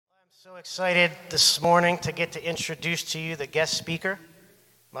So excited this morning to get to introduce to you the guest speaker.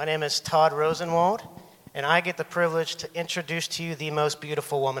 My name is Todd Rosenwald, and I get the privilege to introduce to you the most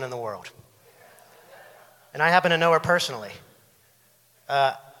beautiful woman in the world. And I happen to know her personally.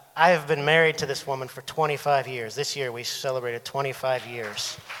 I have been married to this woman for 25 years. This year we celebrated 25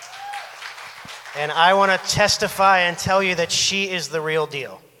 years. And I want to testify and tell you that she is the real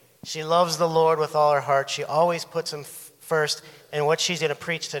deal. She loves the Lord with all her heart. She always puts him first. And what she's going to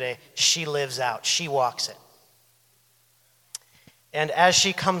preach today, she lives out. She walks it. And as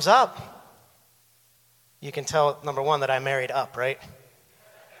she comes up, you can tell, number one, that I married up, right?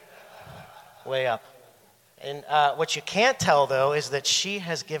 Way up. And what you can't tell, though, is that she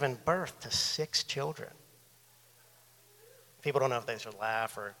has given birth to 6 children. People don't know if they should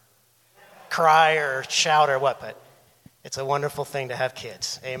laugh or cry or shout or what, but it's a wonderful thing to have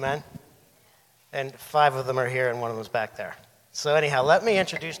kids. Amen? And 5 of them are here and one of them is back there. So anyhow, let me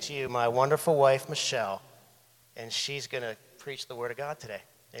introduce to you my wonderful wife, Michelle, and she's going to preach the Word of God today.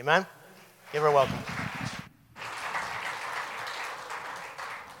 Amen? Give her a welcome.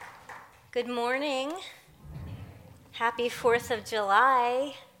 Good morning. Happy 4th of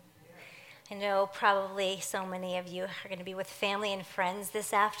July. I know probably so many of you are going to be with family and friends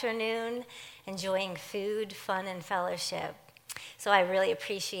this afternoon, enjoying food, fun, and fellowship. So I really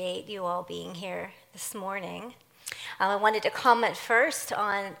appreciate you all being here this morning. I wanted to comment first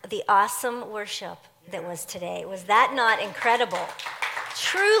on the awesome worship that was today. Was that not incredible?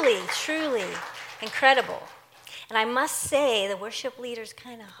 Truly, truly incredible. And I must say, the worship leader's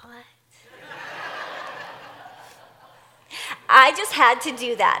kind of hot. I just had to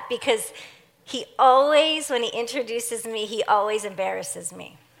do that because he always, when he introduces me, he always embarrasses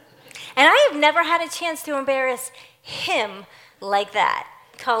me. And I have never had a chance to embarrass him like that,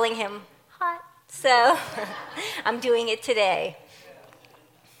 calling him hot. So I'm doing it today.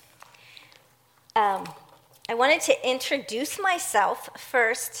 I wanted to introduce myself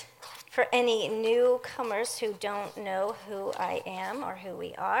first for any newcomers who don't know who I am or who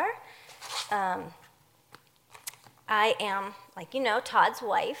we are. I am, like you know, Todd's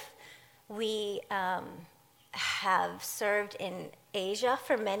wife. We have served in Asia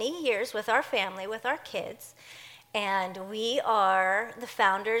for many years with our family, with our kids. And we are the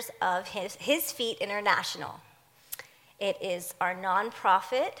founders of His Feet International. It is our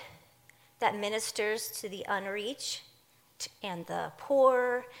nonprofit that ministers to the unreached and the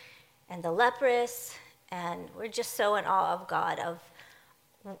poor and the leprous. And we're just so in awe of God, of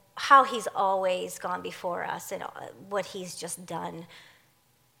how He's always gone before us and what He's just done.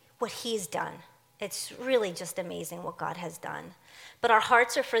 What He's done. It's really just amazing what God has done. But our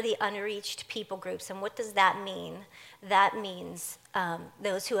hearts are for the unreached people groups. And what does that mean? That means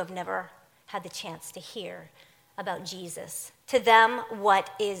those who have never had the chance to hear about Jesus. To them, what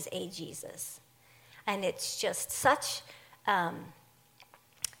is a Jesus? And it's just such,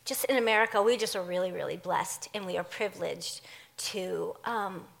 just in America, we just are really, really blessed. And we are privileged to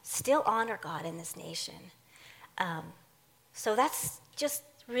still honor God in this nation. So that's just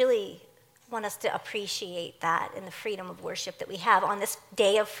really want us to appreciate that and the freedom of worship that we have on this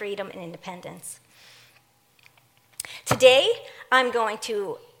day of freedom and independence. Today,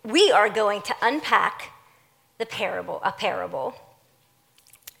 we are going to unpack a parable.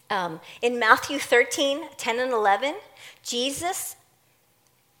 In Matthew 13, 10 and 11, Jesus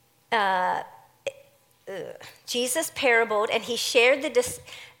parabled and he shared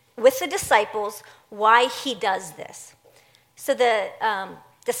with the disciples why he does this. So the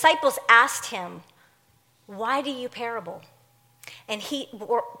disciples asked him, why do you parable? And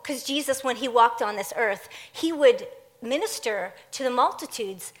because Jesus, when he walked on this earth, he would minister to the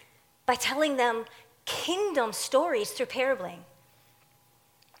multitudes by telling them kingdom stories through parabling.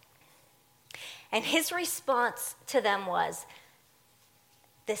 And his response to them was,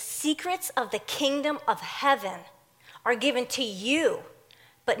 the secrets of the kingdom of heaven are given to you,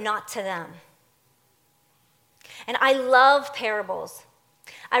 but not to them. And I love parables.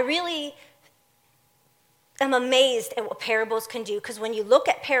 I really am amazed at what parables can do, because when you look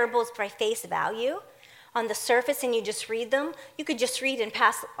at parables by face value, on the surface, and you just read them, you could just read and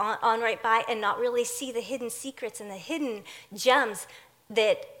pass on right by and not really see the hidden secrets and the hidden gems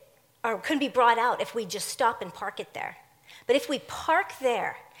that could be brought out if we just stop and park it there. But if we park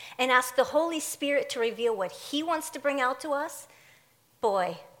there and ask the Holy Spirit to reveal what He wants to bring out to us,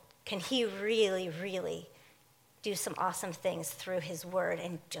 boy, can He really, really do some awesome things through His Word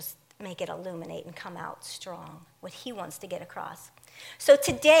and just make it illuminate and come out strong, what He wants to get across. So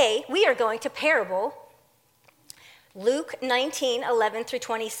today, we are going to parable Luke 19, 11 through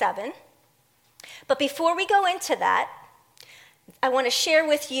 27. But before we go into that, I want to share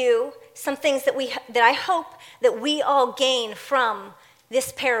with you some things that I hope that we all gain from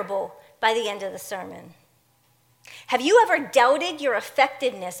this parable by the end of the sermon. Have you ever doubted your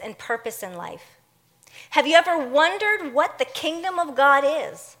effectiveness and purpose in life? Have you ever wondered what the kingdom of God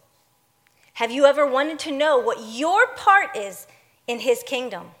is? Have you ever wanted to know what your part is in his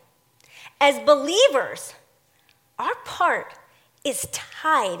kingdom? As believers, our part is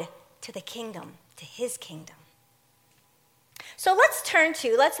tied to the kingdom, to his kingdom. So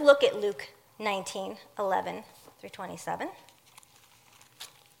let's look at Luke 19:11 through 27.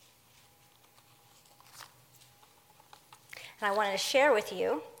 And I wanted to share with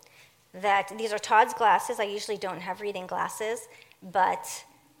you that these are Todd's glasses. I usually don't have reading glasses, but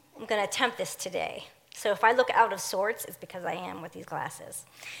I'm going to attempt this today. So if I look out of sorts, it's because I am with these glasses.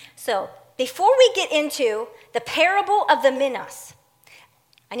 So before we get into the parable of the minas,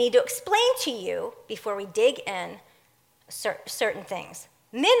 I need to explain to you, before we dig in, certain things.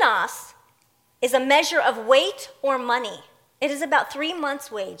 Minas is a measure of weight or money. It is about 3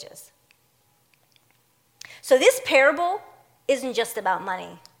 months' wages. So this parable isn't just about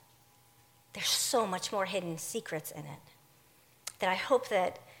money. There's so much more hidden secrets in it that I hope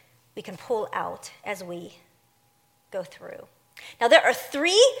that we can pull out as we go through. Now, there are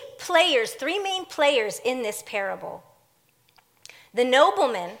three main players in this parable. The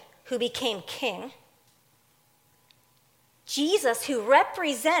nobleman who became king, Jesus, who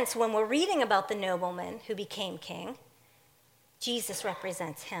represents, when we're reading about the nobleman who became king, Jesus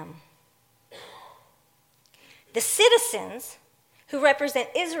represents him. The citizens, who represent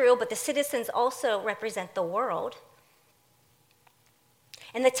Israel, but the citizens also represent the world.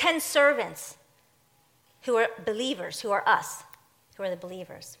 And the 10 servants, who are believers, who are us, who are the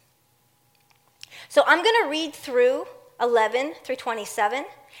believers. So I'm going to read through 11 through 27,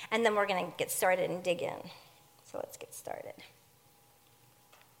 and then we're going to get started and dig in. So let's get started.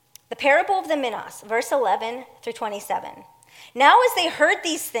 The parable of the minas, verse 11 through 27. Now as they heard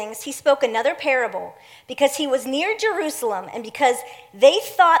these things, he spoke another parable, because he was near Jerusalem, and because they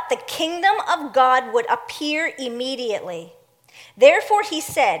thought the kingdom of God would appear immediately. Therefore he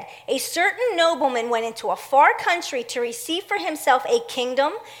said, a certain nobleman went into a far country to receive for himself a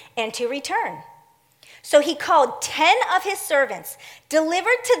kingdom and to return. So he called 10 of his servants,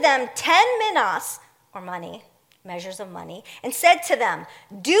 delivered to them 10 minas, or money, measures of money, and said to them,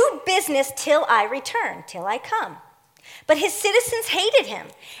 do business till I return, till I come. But his citizens hated him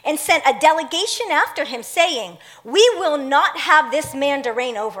and sent a delegation after him, saying, we will not have this man to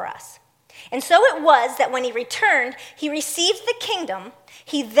reign over us. And so it was that when he returned, he received the kingdom.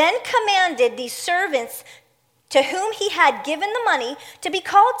 He then commanded these servants to whom he had given the money to be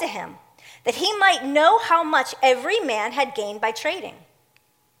called to him, that he might know how much every man had gained by trading.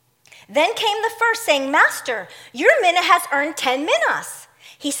 Then came the first, saying, Master, your mina has earned 10 minas.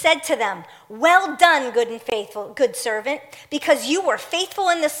 He said to them, well done, good and faithful, good servant, because you were faithful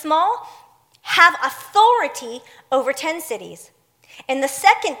in the small, have authority over 10 cities. And the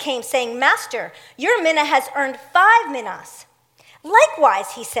second came, saying, Master, your mina has earned 5 minas.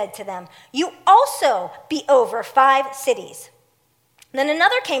 Likewise, he said to them, you also be over 5 cities. Then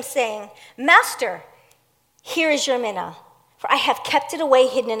another came, saying, Master, here is your mina, for I have kept it away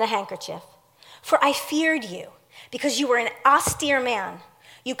hidden in a handkerchief. For I feared you, because you were an austere man.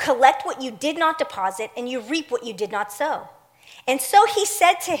 You collect what you did not deposit, and you reap what you did not sow. And so he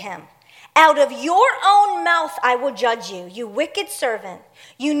said to him, out of your own mouth I will judge you, you wicked servant.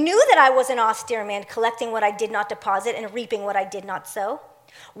 You knew that I was an austere man, collecting what I did not deposit and reaping what I did not sow.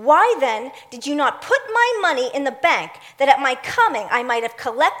 Why then did you not put my money in the bank, that at my coming I might have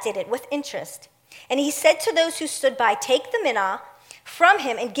collected it with interest? And he said to those who stood by, take the mina from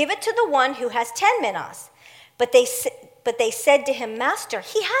him and give it to the one who has 10 minas. But they said to him, Master,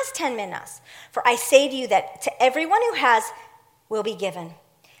 he has 10 minas. For I say to you that to everyone who has will be given,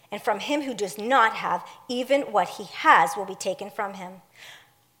 and from him who does not have, even what he has will be taken from him.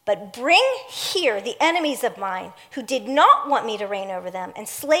 But bring here the enemies of mine, who did not want me to reign over them, and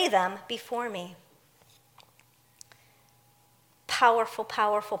slay them before me. Powerful,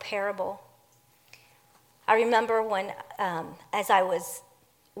 powerful parable. I remember when, as I was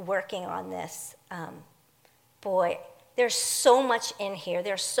working on this, boy, there's so much in here.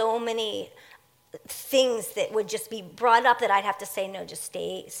 There's so many things that would just be brought up that I'd have to say, no, just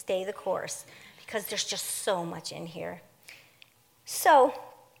stay the course, because there's just so much in here. So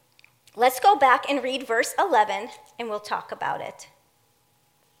let's go back and read verse 11, and we'll talk about it.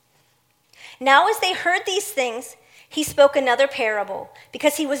 Now as they heard these things, he spoke another parable,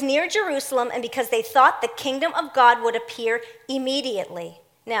 because he was near Jerusalem, and because they thought the kingdom of God would appear immediately.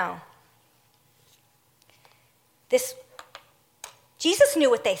 Now, this Jesus knew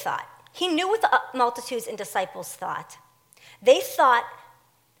what they thought. He knew what the multitudes and disciples thought. They thought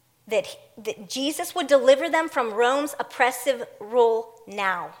that Jesus would deliver them from Rome's oppressive rule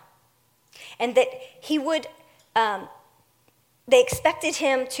now, and that he would. They expected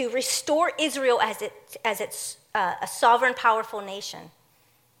him to restore Israel as a sovereign, powerful nation.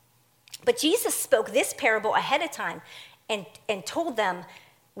 But Jesus spoke this parable ahead of time and told them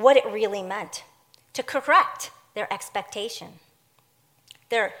what it really meant, to correct their expectation,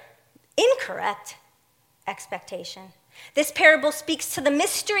 their incorrect expectation. This parable speaks to the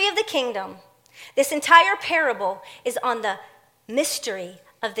mystery of the kingdom. This entire parable is on the mystery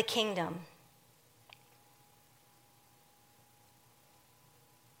of the kingdom.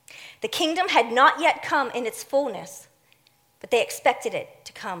 The kingdom had not yet come in its fullness, but they expected it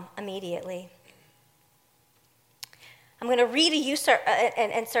to come immediately. I'm going to read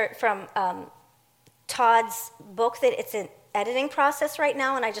an insert from Todd's book. That it's an editing process right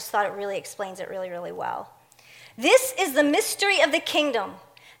now, and I just thought it really explains it really, really well. This is the mystery of the kingdom,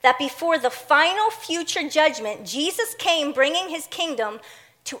 that before the final future judgment, Jesus came bringing his kingdom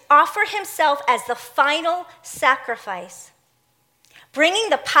to offer himself as the final sacrifice, bringing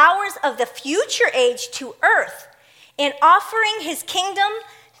the powers of the future age to earth and offering his kingdom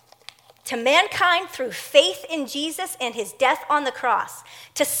to mankind through faith in Jesus and his death on the cross,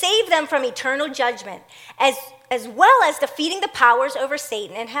 to save them from eternal judgment, as well as defeating the powers over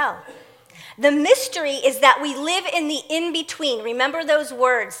Satan and hell. The mystery is that we live in the in-between. Remember those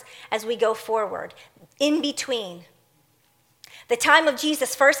words as we go forward. In-between. The time of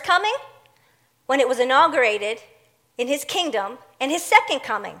Jesus' first coming, when it was inaugurated in his kingdom, and his second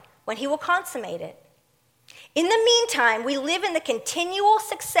coming, when he will consummate it. In the meantime, we live in the continual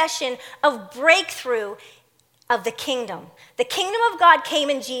succession of breakthrough of the kingdom. The kingdom of God came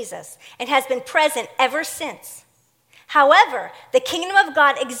in Jesus and has been present ever since. However, the kingdom of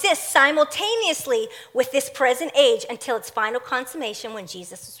God exists simultaneously with this present age until its final consummation when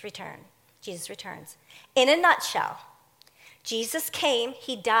Jesus returns. In a nutshell, Jesus came,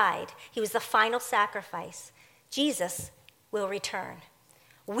 he died, he was the final sacrifice. Jesus will return.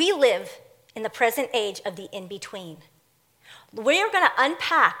 We live in the present age of the in-between. We're going to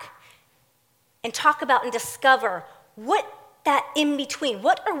unpack and talk about and discover what that in-between,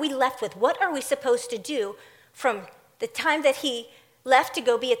 what are we left with? What are we supposed to do from the time that he left to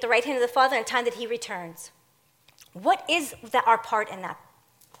go be at the right hand of the Father and the time that he returns? What is our part in that?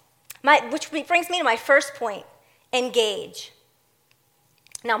 Which brings me to my first point, engage.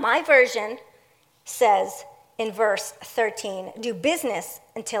 Now, my version says in verse 13, do business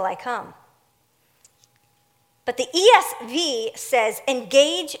until I come. But the ESV says,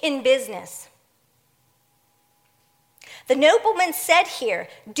 engage in business. The nobleman said here,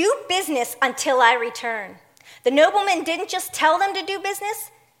 do business until I return. The nobleman didn't just tell them to do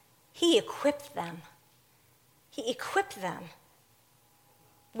business, he equipped them. He equipped them.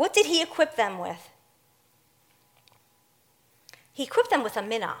 What did he equip them with? He equipped them with a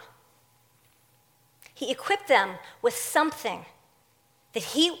minah. He equipped them with something that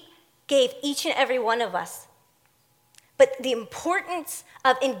he gave each and every one of us. But the importance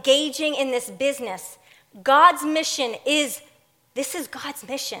of engaging in this business, God's mission is, this is God's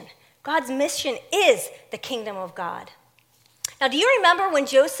mission. God's mission is the kingdom of God. Now, do you remember when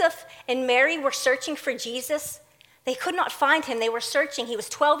Joseph and Mary were searching for Jesus? They could not find him. They were searching. He was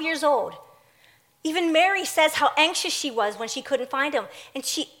 12 years old. Even Mary says how anxious she was when she couldn't find him.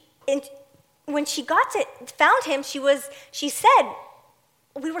 And when she found him, she said,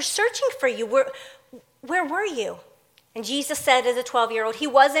 we were searching for you. Where were you? And Jesus said as a 12-year-old, he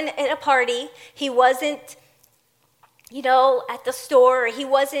wasn't at a party. He wasn't, at the store. Or he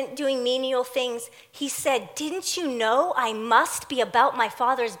wasn't doing menial things. He said, didn't you know I must be about my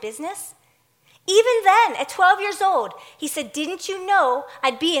Father's business? Even then, at 12 years old, he said, didn't you know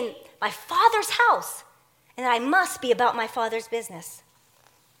I'd be in my Father's house and that I must be about my Father's business?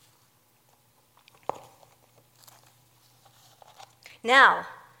 Now,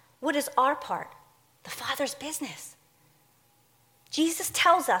 what is our part? The Father's business. Jesus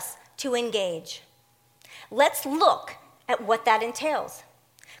tells us to engage. Let's look at what that entails.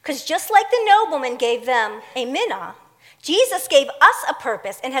 Because just like the nobleman gave them a minah, Jesus gave us a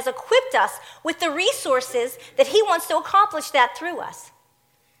purpose and has equipped us with the resources that he wants to accomplish that through us.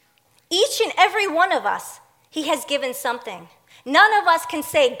 Each and every one of us, he has given something. None of us can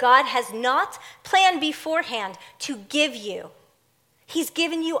say God has not planned beforehand to give you. He's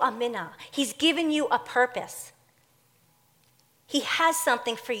given you a minah. He's given you a purpose. He has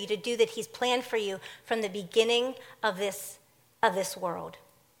something for you to do that he's planned for you from the beginning of this world.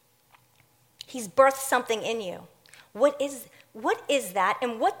 He's birthed something in you. What What is that,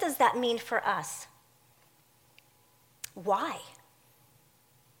 and what does that mean for us? Why?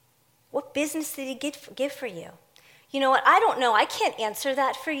 What business did he give for you? You know what? I don't know. I can't answer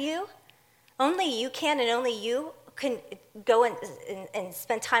that for you. Only you can, and only you can go and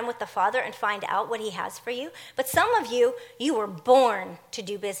spend time with the Father and find out what he has for you. But some of you, you were born to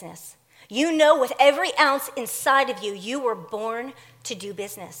do business. You know with every ounce inside of you, you were born to do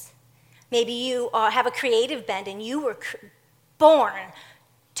business. Maybe you have a creative bent and you were born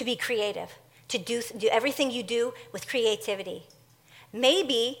to be creative, to do everything you do with creativity.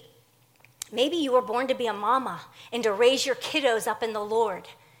 Maybe you were born to be a mama and to raise your kiddos up in the Lord.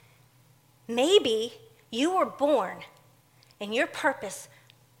 Maybe you were born and your purpose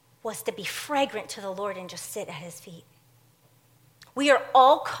was to be fragrant to the Lord and just sit at his feet. We are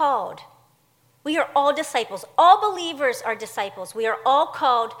all called. We are all disciples. All believers are disciples. We are all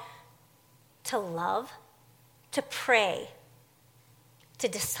called to love, to pray, to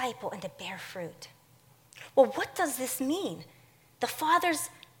disciple, and to bear fruit. Well, what does this mean? The Father's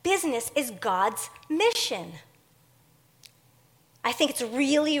business is God's mission. I think it's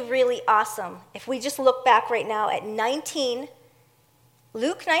really, really awesome. If we just look back right now at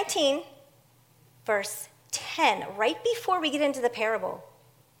Luke 19, verse 10, right before we get into the parable,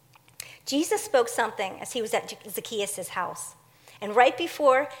 Jesus spoke something as he was at Zacchaeus' house. And right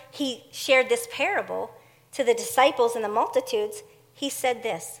before he shared this parable to the disciples and the multitudes, he said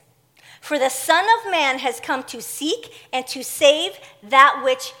this: "For the Son of Man has come to seek and to save that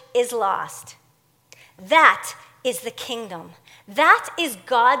which is lost." That is the kingdom. That is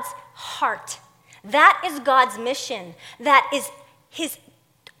God's heart. That is God's mission. That is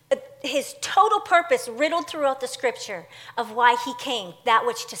his total purpose riddled throughout the scripture of why he came, that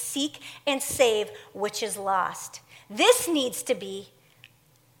which to seek and save which is lost. This needs to be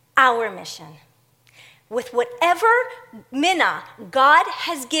our mission. With whatever minna God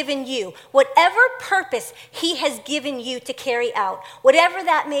has given you, whatever purpose he has given you to carry out, whatever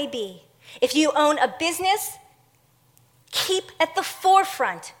that may be. If you own a business, keep at the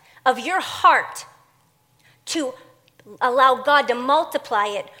forefront of your heart to allow God to multiply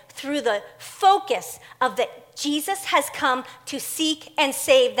it through the focus of that Jesus has come to seek and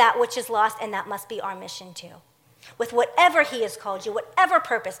save that which is lost, and that must be our mission too. With whatever he has called you, whatever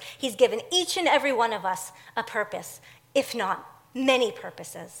purpose, he's given each and every one of us a purpose, if not many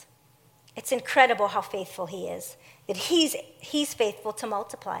purposes. It's incredible how faithful he is, that he's faithful to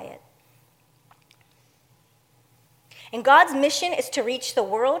multiply it. And God's mission is to reach the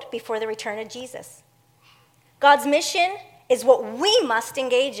world before the return of Jesus. God's mission is what we must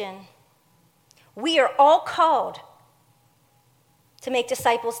engage in. We are all called to make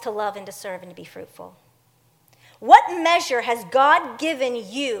disciples, to love and to serve and to be fruitful. What measure has God given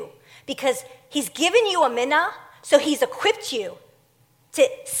you? Because he's given you a minna, so he's equipped you to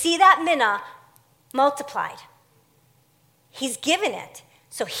see that minna multiplied. He's given it,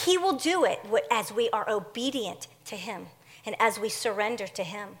 so he will do it as we are obedient to him and as we surrender to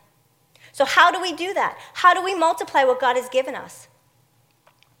him. So how do we do that? How do we multiply what God has given us?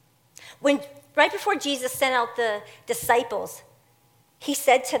 Right before Jesus sent out the disciples, he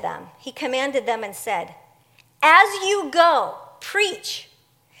said to them, he commanded them and said, "As you go, preach,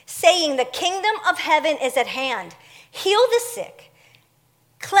 saying the kingdom of heaven is at hand. Heal the sick,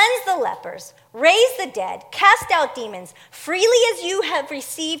 cleanse the lepers, raise the dead, cast out demons. Freely as you have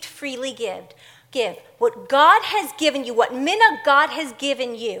received, freely give. What God has given you, what minna God has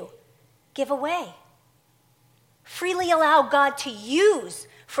given you, give away. Freely allow God to use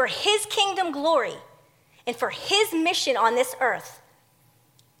for his kingdom glory and for his mission on this earth.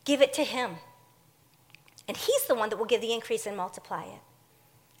 Give it to him. And he's the one that will give the increase and multiply it.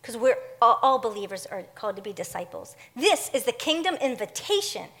 Because all believers are called to be disciples. This is the kingdom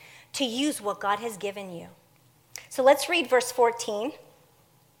invitation to use what God has given you. So let's read verse 14.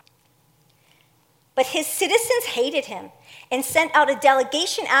 But his citizens hated him and sent out a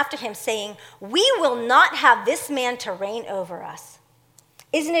delegation after him, saying, "We will not have this man to reign over us."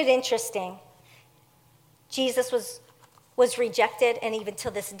 Isn't it interesting? Jesus was rejected, and even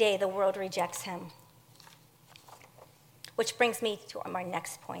till this day, the world rejects him. Which brings me to our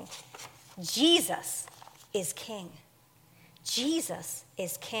next point. Jesus is king. Jesus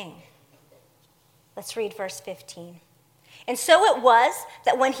is king. Let's read verse 15. "And so it was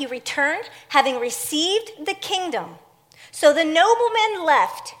that when he returned, having received the kingdom, so the nobleman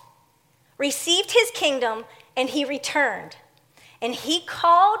left, received his kingdom, and he returned. And he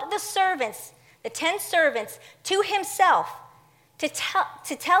called the servants, the 10 servants, to himself to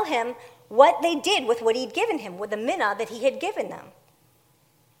tell him what they did with what he'd given him, with the minna that he had given them.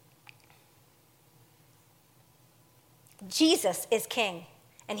 Jesus is king,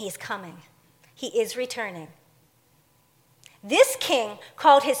 and he's coming. He is returning. This king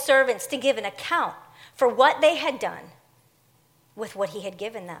called his servants to give an account for what they had done with what he had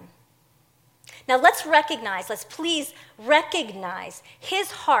given them. Now let's please recognize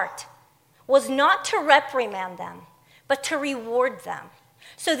his heart was not to reprimand them, but to reward them.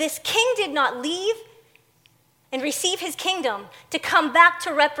 So this king did not leave and receive his kingdom to come back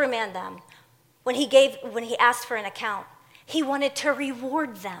to reprimand them when he asked for an account. He wanted to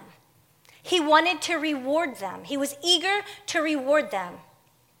reward them. He wanted to reward them. He was eager to reward them.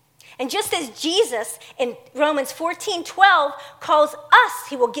 And just as Jesus in Romans 14:12 calls us,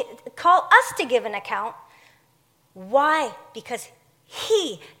 he will call us to give an account. Why? Because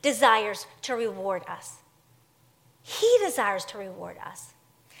he desires to reward us. He desires to reward us.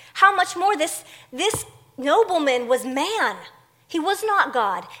 How much more this nobleman was man. He was not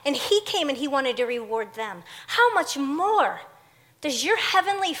God. And he came and he wanted to reward them. How much more does your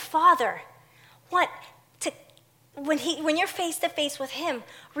heavenly Father want to, when you're face to face with him,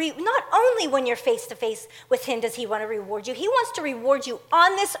 not only when you're face to face with him does he want to reward you, he wants to reward you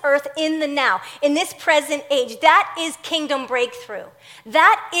on this earth in the now, in this present age. That is kingdom breakthrough.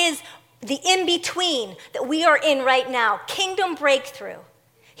 That is the in-between that we are in right now, kingdom breakthrough.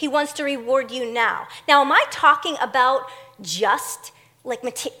 He wants to reward you now. Now, am I talking about just like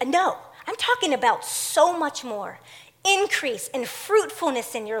material? No, I'm talking about so much more. Increase and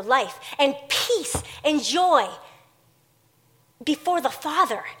fruitfulness in your life and peace and joy before the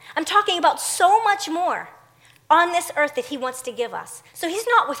Father. I'm talking about so much more on this earth that he wants to give us. So he's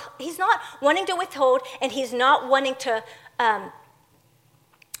not wanting to withhold, and he's not wanting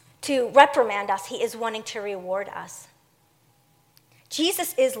to reprimand us. He is wanting to reward us.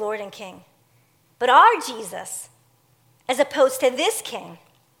 Jesus is Lord and King. But our Jesus, as opposed to this king,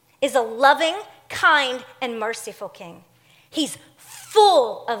 is a loving, kind, and merciful king. He's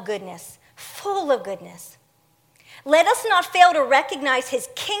full of goodness, full of goodness. Let us not fail to recognize his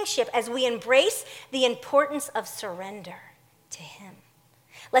kingship as we embrace the importance of surrender to him.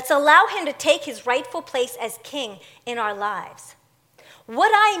 Let's allow him to take his rightful place as king in our lives.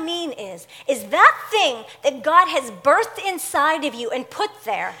 What I mean is that thing that God has birthed inside of you and put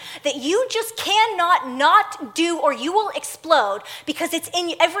there that you just cannot not do, or you will explode because it's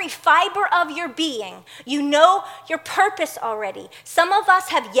in every fiber of your being. You know your purpose already. Some of us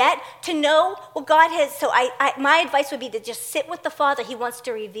have yet to know what God has. So my advice would be to just sit with the Father. He wants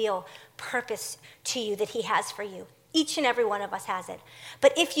to reveal purpose to you that he has for you. Each and every one of us has it.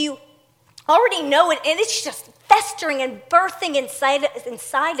 But if you already know it, and it's just festering and birthing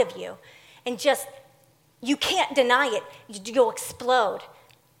inside of you, and just, you can't deny it, you'll explode.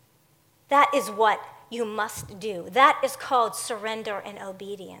 That is what you must do. That is called surrender and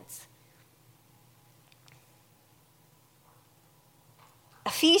obedience.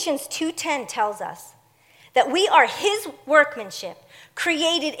 Ephesians 2:10 tells us that we are his workmanship,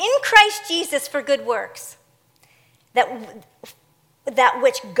 created in Christ Jesus for good works, that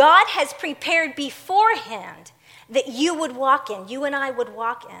which God has prepared beforehand that you would walk in, you and I would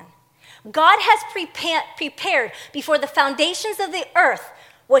walk in. God has prepared before the foundations of the earth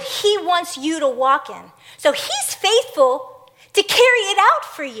what he wants you to walk in. So he's faithful to carry it out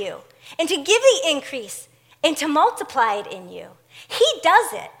for you and to give the increase and to multiply it in you. He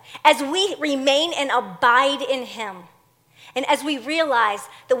does it as we remain and abide in him. And as we realize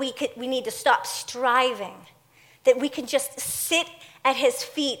that we need to stop striving, that we can just sit at his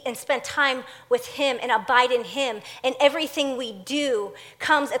feet and spend time with him and abide in him, and everything we do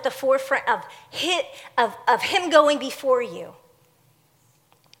comes at the forefront of him going before you.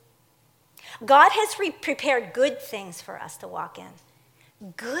 God has prepared good things for us to walk in.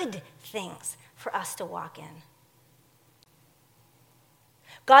 Good things for us to walk in.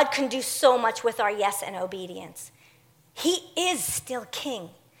 God can do so much with our yes and obedience. He is still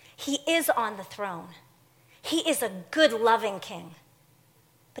king. He is on the throne. He is a good, loving king.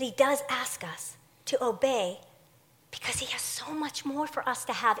 But he does ask us to obey because he has so much more for us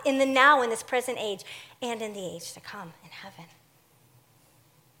to have in the now, in this present age, and in the age to come in heaven.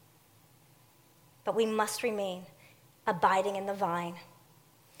 But we must remain abiding in the vine.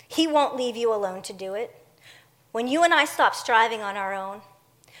 He won't leave you alone to do it. When you and I stop striving on our own,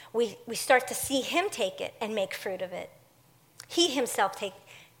 we start to see him take it and make fruit of it. He himself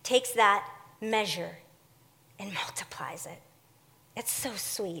takes that measure and multiplies it. It's so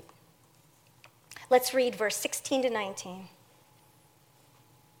sweet. Let's read verse 16 to 19.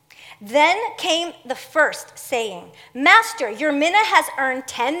 Then came the first, saying, Master, your mina has earned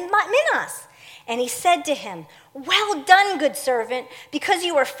 10 minas. And he said to him, Well done, good servant, because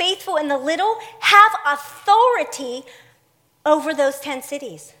you are faithful in the little, have authority over those 10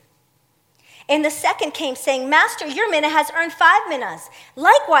 cities. And the second came saying, Master, your mina has earned 5 minas.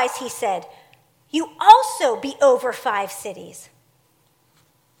 Likewise, he said, you also be over 5 cities.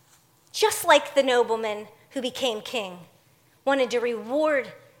 Just like the nobleman who became king wanted to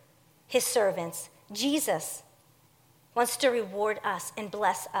reward his servants, Jesus wants to reward us and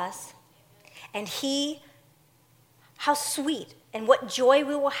bless us. And how sweet and what joy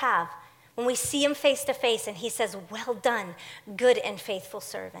we will have when we see him face to face and he says, well done, good and faithful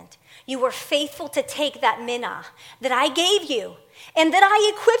servant. You were faithful to take that mina that I gave you and that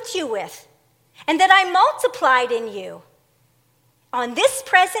I equipped you with and that I multiplied in you on this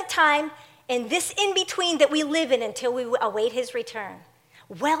present time and this in-between that we live in until we await his return.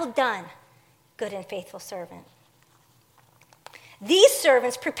 Well done, good and faithful servant. These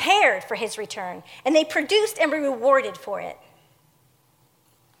servants prepared for his return, and they produced and were rewarded for it.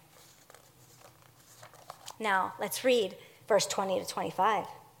 Now, let's read verse 20 to 25.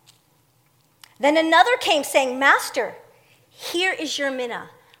 Then another came saying, Master, here is your mina,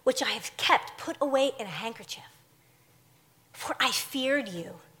 which I have kept put away in a handkerchief. For I feared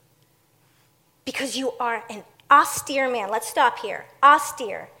you, because you are an austere man. Let's stop here.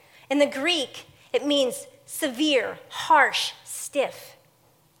 Austere. In the Greek, it means severe, harsh, stiff.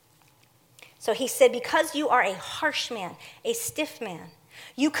 So he said, because you are a harsh man, a stiff man,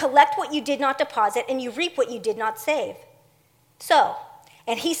 you collect what you did not deposit, and you reap what you did not save. So,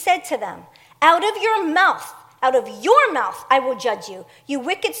 and he said to them, out of your mouth, I will judge you, you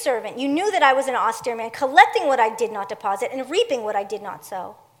wicked servant. You knew that I was an austere man, collecting what I did not deposit and reaping what I did not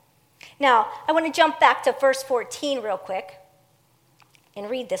sow. Now, I want to jump back to verse 14 real quick and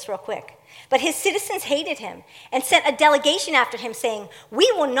read this real quick. But his citizens hated him and sent a delegation after him saying,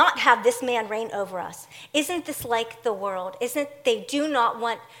 we will not have this man reign over us. Isn't this like the world? They do not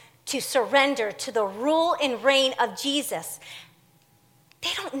want to surrender to the rule and reign of Jesus. They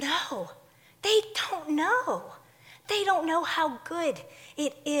don't know. They don't know. They don't know how good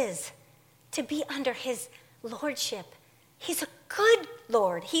it is to be under his lordship. He's a good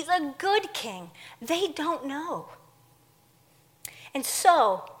Lord. He's a good king. They don't know. And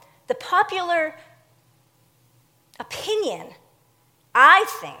so, the popular opinion, I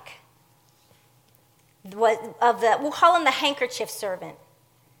think, we'll call him the handkerchief servant.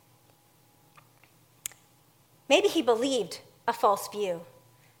 Maybe he believed a false view.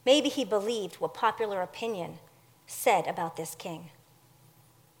 Maybe he believed what popular opinion said about this king.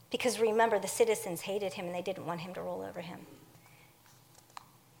 Because remember, the citizens hated him and they didn't want him to rule over him.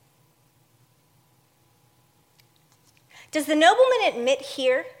 Does the nobleman admit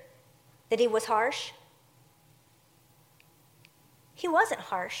here that he was harsh? He wasn't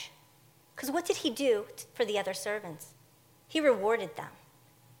harsh. Because what did he do for the other servants? He rewarded them.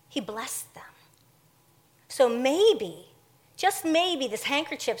 He blessed them. So maybe, just maybe, this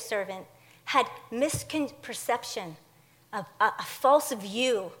handkerchief servant had misconception, a false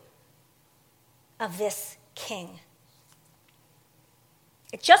view of this king.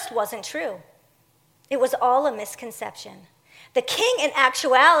 It just wasn't true. It was all a misconception. The king, in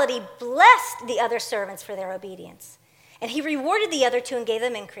actuality, blessed the other servants for their obedience. And he rewarded the other two and gave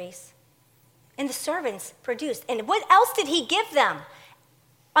them increase. And the servants produced. And what else did he give them?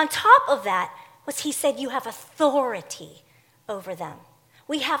 On top of that, was he said, you have authority over them.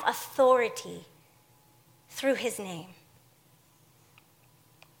 We have authority through his name.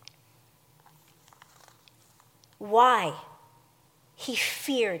 Why? He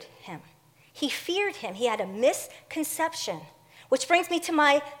feared him. He feared him. He had a misconception. Which brings me to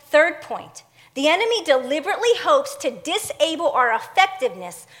my third point. The enemy deliberately hopes to disable our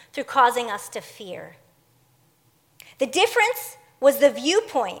effectiveness through causing us to fear. The difference was the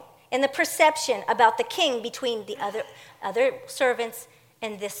viewpoint and the perception about the king between the other servants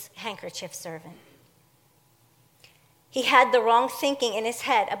and this handkerchief servant. He had the wrong thinking in his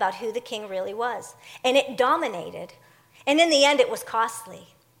head about who the king really was, and it dominated. And in the end, it was costly.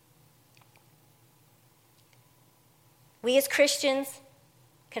 We as Christians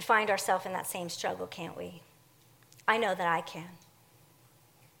can find ourselves in that same struggle, can't we? I know that I can.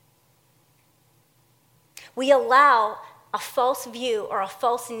 We allow a false view or a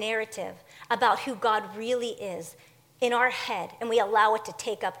false narrative about who God really is in our head, and we allow it to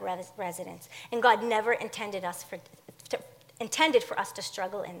take up residence. And God never intended for us to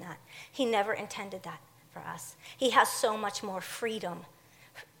struggle in that. He never intended that for us. He has so much more freedom,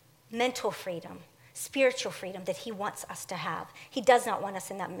 mental freedom, spiritual freedom that he wants us to have. He does not want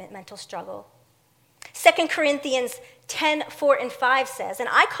us in that mental struggle. 2 Corinthians 10:4-5 says, and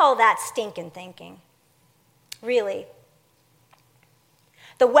I call that stinking thinking, really.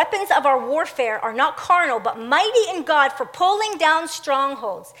 The weapons of our warfare are not carnal, but mighty in God for pulling down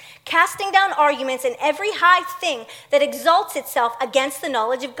strongholds, casting down arguments and every high thing that exalts itself against the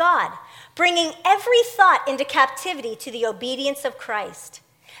knowledge of God, bringing every thought into captivity to the obedience of Christ.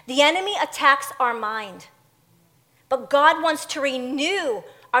 The enemy attacks our mind, but God wants to renew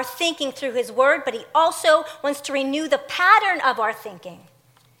our thinking through his word, but he also wants to renew the pattern of our thinking.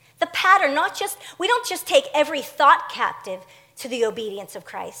 The pattern, we don't just take every thought captive to the obedience of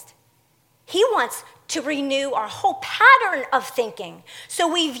Christ. He wants to renew our whole pattern of thinking. So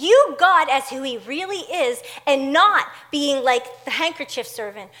we view God as who he really is and not being like the handkerchief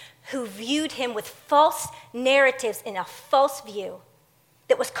servant who viewed him with false narratives in a false view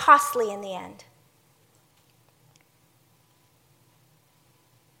that was costly in the end.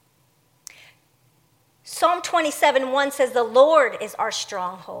 Psalm 27:1 says, "The Lord is our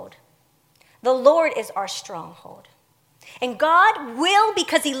stronghold." The Lord is our stronghold. And God will,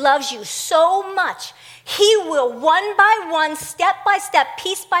 because he loves you so much, he will one by one, step by step,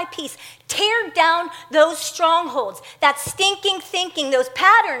 piece by piece, tear down those strongholds, that stinking thinking, those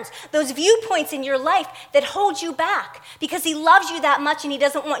patterns, those viewpoints in your life that hold you back, because he loves you that much and he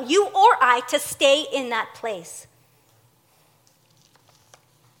doesn't want you or I to stay in that place.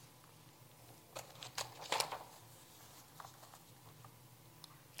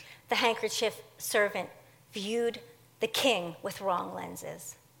 The handkerchief servant viewed the king with wrong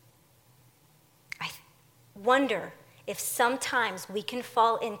lenses. I wonder if sometimes we can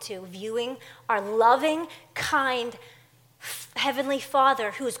fall into viewing our loving, kind, heavenly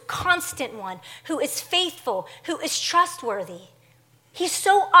Father, who is constant one, who is faithful, who is trustworthy. He's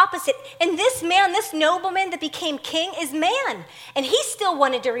so opposite. And this man, this nobleman that became king is man. And he still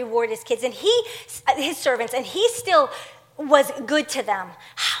wanted to reward his kids and his servants, and he still was good to them.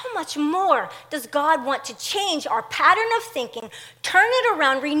 How much more does God want to change our pattern of thinking, turn it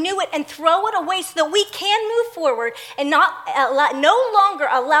around, renew it, and throw it away so that we can move forward and no longer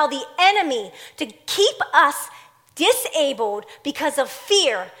allow the enemy to keep us disabled because of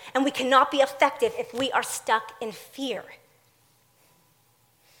fear, and we cannot be effective if we are stuck in fear.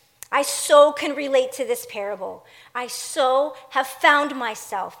 I so can relate to this parable. I so have found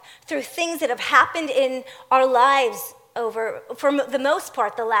myself through things that have happened in our lives over, for the most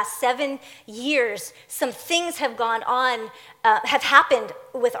part, the last 7 years. Some things have gone on, have happened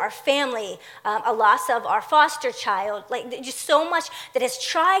with our family, a loss of our foster child, like just so much that has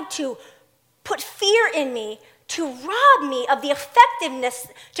tried to put fear in me, to rob me of the effectiveness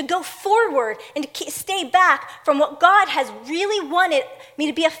to go forward and to stay back from what God has really wanted me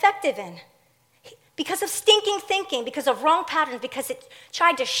to be effective in. Because of stinking thinking, because of wrong patterns, because it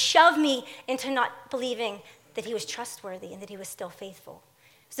tried to shove me into not believing that he was trustworthy and that he was still faithful.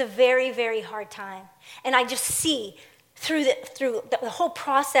 It was a very, very hard time. And I just see through the whole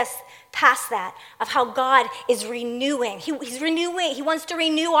process past that of how God is renewing. He's renewing. He wants to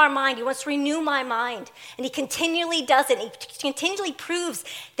renew our mind. He wants to renew my mind. And he continually does it. He continually proves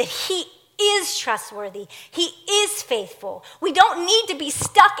that he is trustworthy. He is faithful. We don't need to be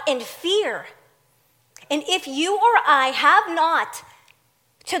stuck in fear. And if you or I have not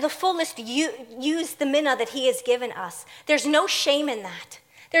to the fullest use the minna that he has given us, there's no shame in that.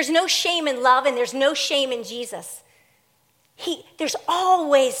 There's no shame in love, and there's no shame in Jesus. There's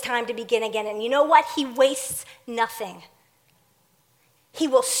always time to begin again, and you know what? He wastes nothing. He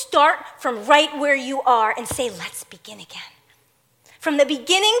will start from right where you are and say, let's begin again. From the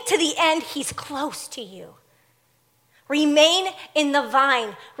beginning to the end, he's close to you. Remain in the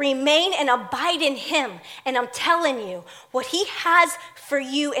vine. Remain and abide in him. And I'm telling you, what he has for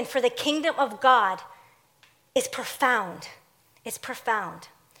you and for the kingdom of God is profound. It's profound.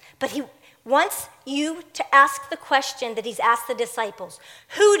 But he wants you to ask the question that he's asked the disciples.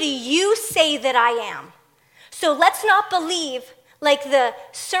 Who do you say that I am? So let's not believe like the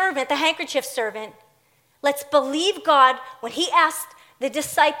servant, the handkerchief servant. Let's believe God when he asked the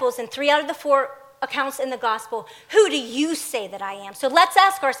disciples in 3 out of the 4 accounts in the gospel, who do you say that I am? So let's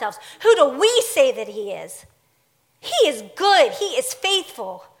ask ourselves, who do we say that he is? He is good. He is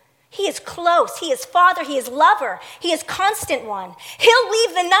faithful. He is close. He is Father. He is lover. He is constant one. He'll leave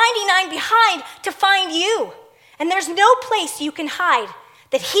the 99 behind to find you. And there's no place you can hide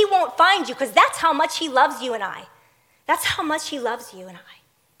that he won't find you, because that's how much he loves you and I. That's how much he loves you and I.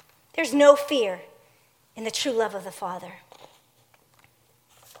 There's no fear in the true love of the Father.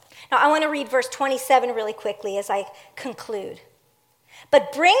 Now, I want to read verse 27 really quickly as I conclude.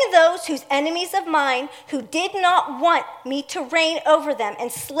 But bring those whose enemies of mine, who did not want me to reign over them, and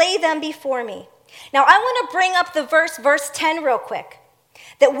slay them before me. Now, I want to bring up the verse 10 real quick,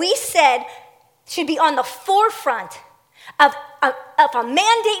 that we said should be on the forefront of a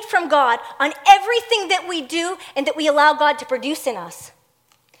mandate from God on everything that we do and that we allow God to produce in us.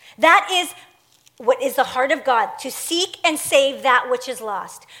 That is what is the heart of God, to seek and save that which is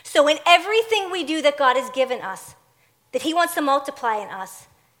lost. So in everything we do that God has given us, that he wants to multiply in us,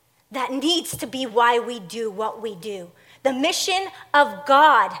 that needs to be why we do what we do. The mission of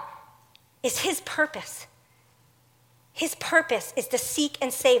God is his purpose. His purpose is to seek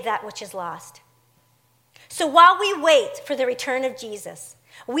and save that which is lost. So while we wait for the return of Jesus,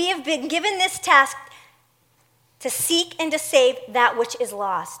 we have been given this task to seek and to save that which is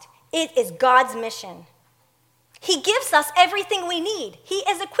lost. It is God's mission. He gives us everything we need. He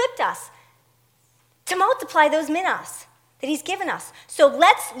has equipped us to multiply those minas that he's given us. So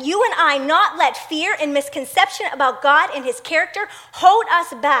let's, you and I, not let fear and misconception about God and his character hold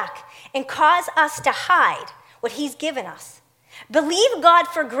us back and cause us to hide what he's given us. Believe God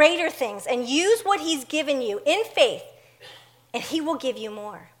for greater things and use what he's given you in faith, and he will give you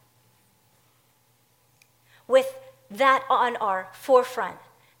more. With that on our forefront,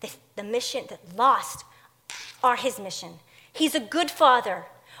 the mission, the lost are his mission. He's a good father.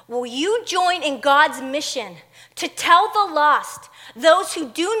 Will you join in God's mission to tell the lost, those who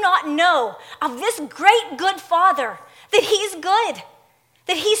do not know of this great good father, that he's good,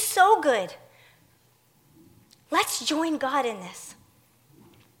 that he's so good? Let's join God in this.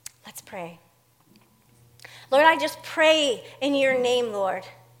 Let's pray. Lord, I just pray in your name, Lord,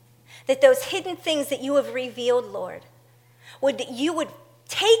 that those hidden things that you have revealed, Lord, that you would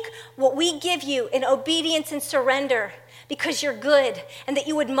take what we give you in obedience and surrender because you're good, and that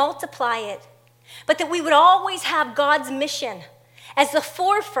you would multiply it, but that we would always have God's mission as the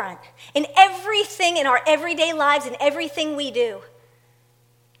forefront in everything in our everyday lives and everything we do.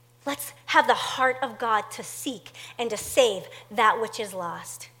 Let's have the heart of God to seek and to save that which is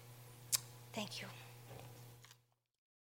lost. Thank you.